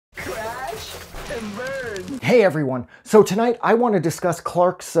crash and burn. Hey everyone, so tonight I want to discuss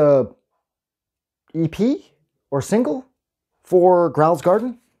Clark's EP or single for Growls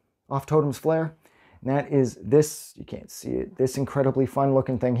Garden off Totem's Flare. And that is this, you can't see it, this incredibly fun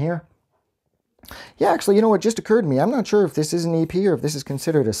looking thing here. Yeah, actually, you know what just occurred to me? I'm not sure if this is an EP or if this is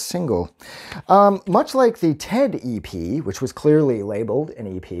considered a single. Much like the TED EP, which was clearly labeled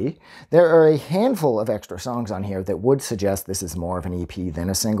an EP, there are a handful of extra songs on here that would suggest this is more of an EP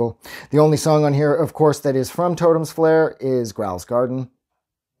than a single. The only song on here, of course, that is from Totem's Flare is Growls Garden,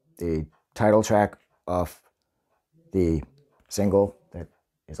 the title track of the single that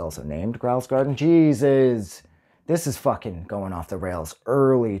is also named Growls Garden. Jesus, this is fucking going off the rails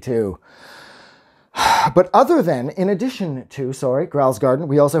early, too. But in addition to, Growls Garden,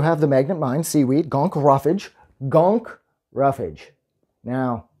 we also have the Magnet Mine, Seaweed, Gonk Roughage.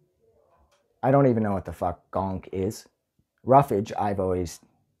 Now, I don't even know what the fuck gonk is. Roughage, I've always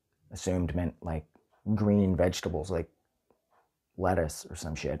assumed meant like green vegetables, like lettuce or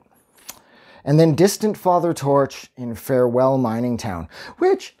some shit. And then Distant Father Torch in Farewell Mining Town,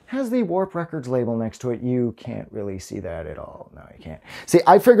 which has the Warp Records label next to it. You can't really see that at all. No, you can't. See,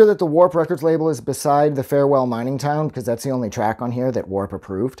 I figure that the Warp Records label is beside the Farewell Mining Town because that's the only track on here that Warp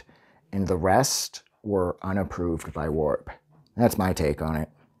approved, and the rest were unapproved by Warp. That's my take on it.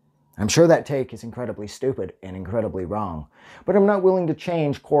 I'm sure that take is incredibly stupid and incredibly wrong, but I'm not willing to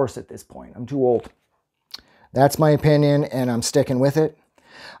change course at this point. I'm too old. That's my opinion, and I'm sticking with it.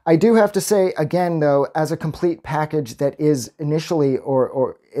 I do have to say, again, though, as a complete package that is initially,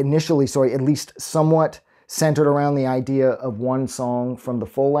 at least somewhat centered around the idea of one song from the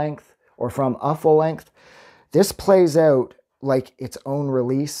full length, or from a full length, this plays out like its own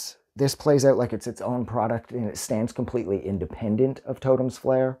release. This plays out like it's its own product, and it stands completely independent of Totem's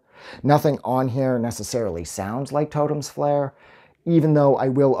Flare. Nothing on here necessarily sounds like Totem's Flare, even though I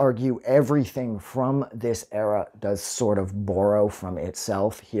will argue everything from this era does sort of borrow from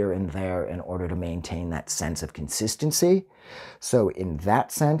itself here and there in order to maintain that sense of consistency. So in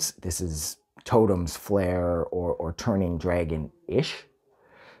that sense, this is Totem's Flare or Turning Dragon-ish.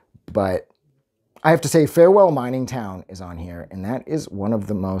 But I have to say Farewell Mining Town is on here, and that is one of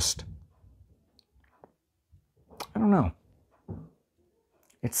the most, I don't know.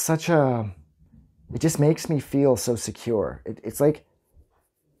 It's such a... It just makes me feel so secure. It's like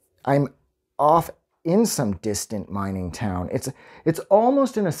I'm off in some distant mining town. It's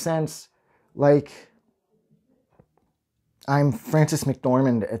almost in a sense like I'm Frances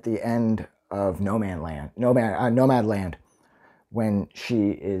McDormand at the end of Nomadland, when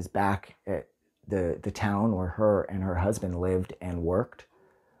she is back at the town where her and her husband lived and worked.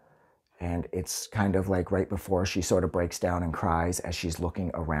 And it's kind of like right before she sort of breaks down and cries as she's looking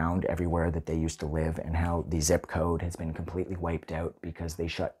around everywhere that they used to live and how the zip code has been completely wiped out because they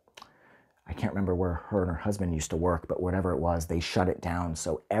shut, I can't remember where her and her husband used to work, but whatever it was, they shut it down.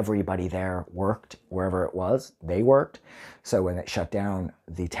 So everybody there worked wherever it was, they worked. So when it shut down,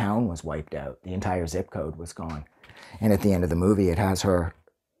 the town was wiped out. The entire zip code was gone. And at the end of the movie, it has her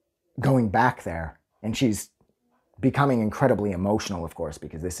going back there, and she's becoming incredibly emotional, of course,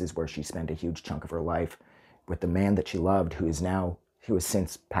 because this is where she spent a huge chunk of her life with the man that she loved, who has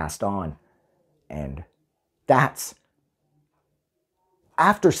since passed on. And that's,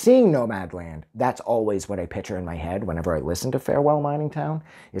 after seeing Nomadland, that's always what I picture in my head whenever I listen to Farewell Mining Town,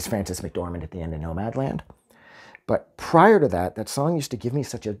 is Frances McDormand at the end of Nomadland. But prior to that, that song used to give me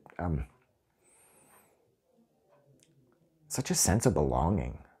such a sense of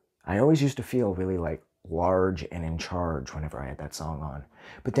belonging. I always used to feel really like large and in charge whenever I had that song on.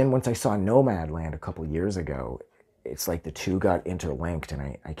 But then once I saw Nomadland a couple years ago, it's like the two got interlinked,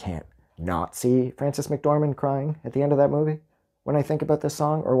 and I can't not see Frances McDormand crying at the end of that movie when I think about this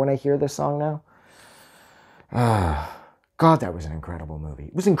song, or when I hear this song now. God, that was an incredible movie.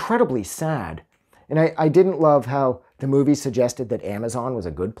 It was incredibly sad. And I didn't love how the movie suggested that Amazon was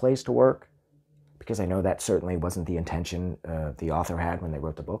a good place to work, because I know that certainly wasn't the intention the author had when they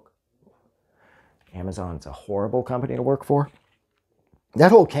wrote the book. Amazon's a horrible company to work for.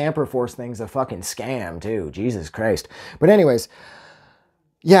 That whole Camper Force thing's a fucking scam, too. Jesus Christ. But anyways,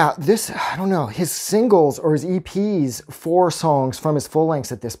 yeah, I don't know, his singles or his EPs, 4 songs from his full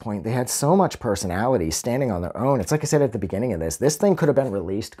lengths at this point, they had so much personality standing on their own. It's like I said at the beginning of this thing could have been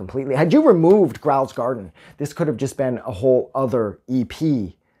released completely. Had you removed Growls Garden, this could have just been a whole other EP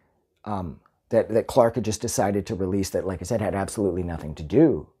that Clark had just decided to release that, like I said, had absolutely nothing to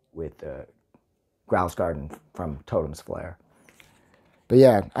do with Growls Garden from Totem's Flare. But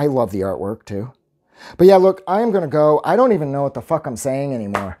yeah, I love the artwork too. But yeah, look, I am going to go. I don't even know what the fuck I'm saying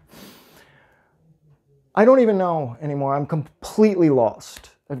anymore. I don't even know anymore. I'm completely lost.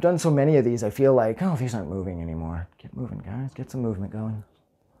 I've done so many of these, I feel like, oh, these aren't moving anymore. Get moving, guys. Get some movement going.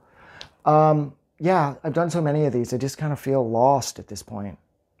 Yeah, I've done so many of these, I just kind of feel lost at this point.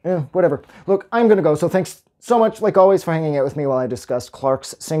 Whatever. Look, I'm going to go, so thanks so much, like always, for hanging out with me while I discussed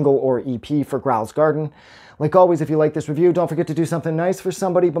Clark's single or EP for Growls Garden. Like always, if you like this review, don't forget to do something nice for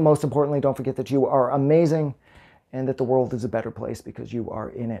somebody, but most importantly, don't forget that you are amazing and that the world is a better place because you are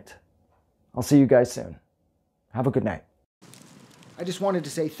in it. I'll see you guys soon. Have a good night. I just wanted to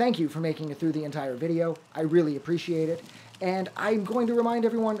say thank you for making it through the entire video. I really appreciate it. And I'm going to remind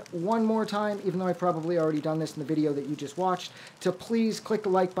everyone one more time, even though I've probably already done this in the video that you just watched, to please click the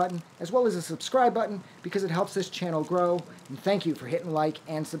like button as well as the subscribe button because it helps this channel grow. And thank you for hitting like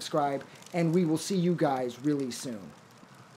and subscribe, and we will see you guys really soon.